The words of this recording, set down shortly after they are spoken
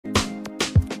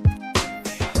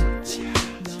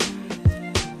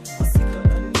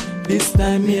This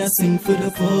time me I sing for the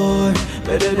poor.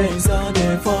 Better days are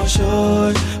there for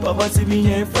sure. Poverty me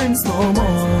ain't friends no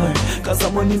more. Cause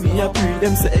some money me I pray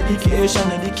them say education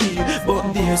and the key,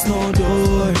 but there's no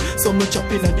door. So me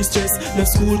chopping at the stress. Left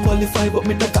school qualify but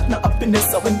me not got no happiness.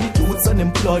 So when the youth's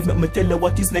unemployed, let me tell her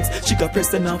what is next. She got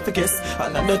pressed and I forget.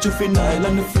 Another juvenile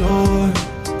on the floor.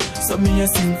 So me I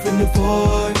sing for the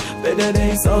poor. Better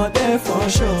days are there for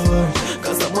sure.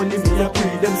 Cause some money me I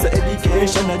pray them say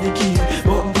education and the key,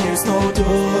 but there's no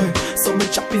door. So me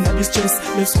chopping at the stress.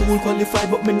 Left school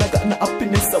qualified but me not got no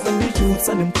happiness. So when the youth's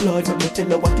unemployed, let me tell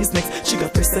her what is next. She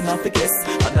got pressed and I forget.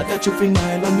 Another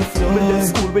juvenile on the floor. Me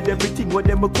left school with everything what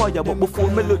them require, but before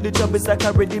me look the job is like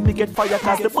already me get fire.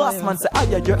 Cause the boss man say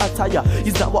higher your attire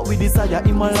is not what we desire.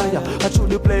 Himalaya, I choose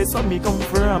the place where me come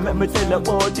from. Let me tell her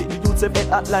about it. The youths say bet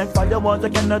at line fire, water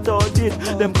cannot touch it.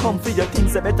 Them come for your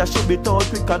things, they better should be taught.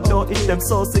 We can know it, them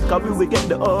so sick of we will get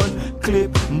the own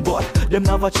clip. But them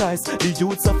never choice, the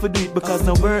youths have to do it. Because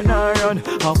no work no run,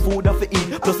 have food have to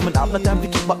eat. Plus me have no time to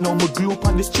keep back now, me glue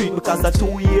on the street. Because that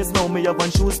 2 years now, me have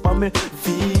one shoes for me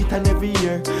feet. And every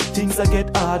year, things I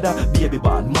get harder. Baby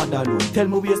born, mother alone, tell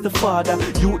me where's the father.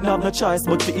 Youth have no choice,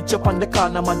 but to itch up on the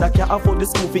corner. Mother can't afford the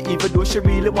school fee even though she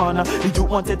really wanna. The youth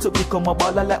wanted to become a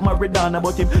baller like Maradona,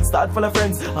 but him start full of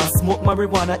friends and smoke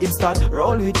marijuana. Him start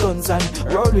roll with guns and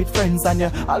roll with friends, and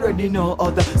you already know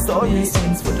other stories.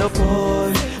 Things for the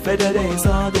poor, better days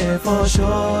are there for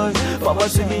sure.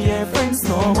 Poverty me ain't friends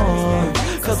no more.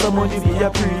 Cause the money me a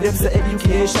pray them say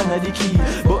education are the key,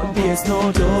 but there's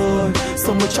no door.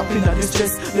 So much chopping at the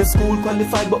stress. Left school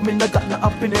qualified but me not got no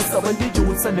happiness. So when the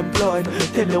youth's unemployed,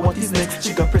 tell her what is next.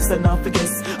 She got pressed and I forget.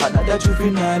 Another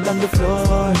juvenile on the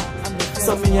floor.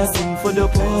 So me a sing for the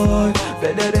poor.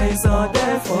 Better days are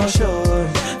there for sure.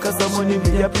 Cause the money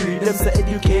me a pray them say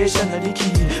education are the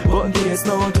key, but there's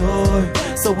no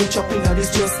door. So we chopping at the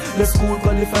stress. Left school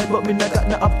qualified but me not got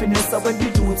no happiness. So when the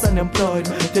youth's unemployed,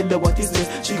 tell her what is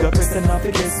next. She got pressed and I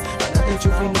forget. Another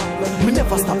juvenile. Me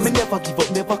never stop, me never give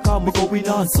up, never calm, me going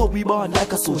on. So we born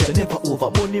like a soldier, never over.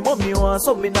 Money mommy want,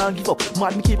 so me not give up.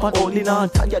 Man me keep on holding on.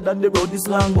 Tired on the road is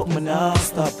long but me not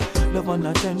stop. Love and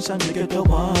attention, me get the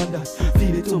one that.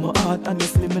 Feel it to my heart,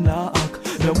 honestly me not act.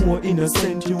 No more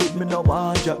innocent, you with me no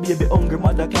want job. Baby hungry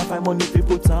mother can't find money to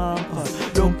put on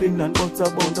pot. Dumpling and butter,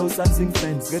 bout house and sing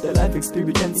friends. Get a life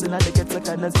experience and I get a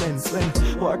kind of sense.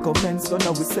 When war commence,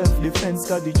 gonna with self-defense.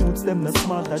 Cause the youths them not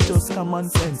smart, that just common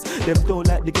sense. Them don't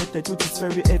like to get the truth, it's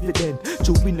very evident.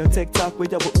 True we no tech talk, we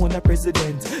have our own a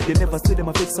president. They never see them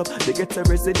a fix up, they get a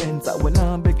resident. That when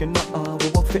I'm begging, we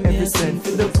work for every cent.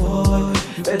 For the poor,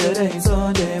 better days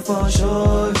are there for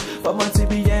sure. Poverty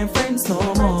be ain't friends no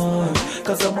more.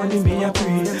 Cause the money me a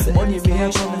pray, money me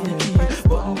a shine the key,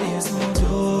 but there's no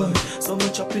door. So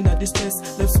much chopping at the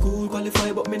stress. Left school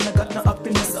qualified but me not got no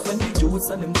happiness. So when the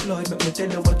youth's unemployed, let me tell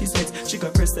her what is next. She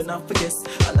got pressed and I forget.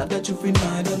 Another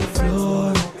juvenile on the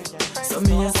floor. So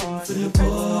me a sing for the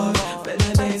poor.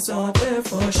 Better days are there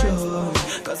for sure.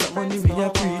 Cause the money me a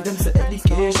pray them say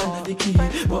education are the key,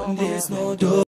 but there's no door.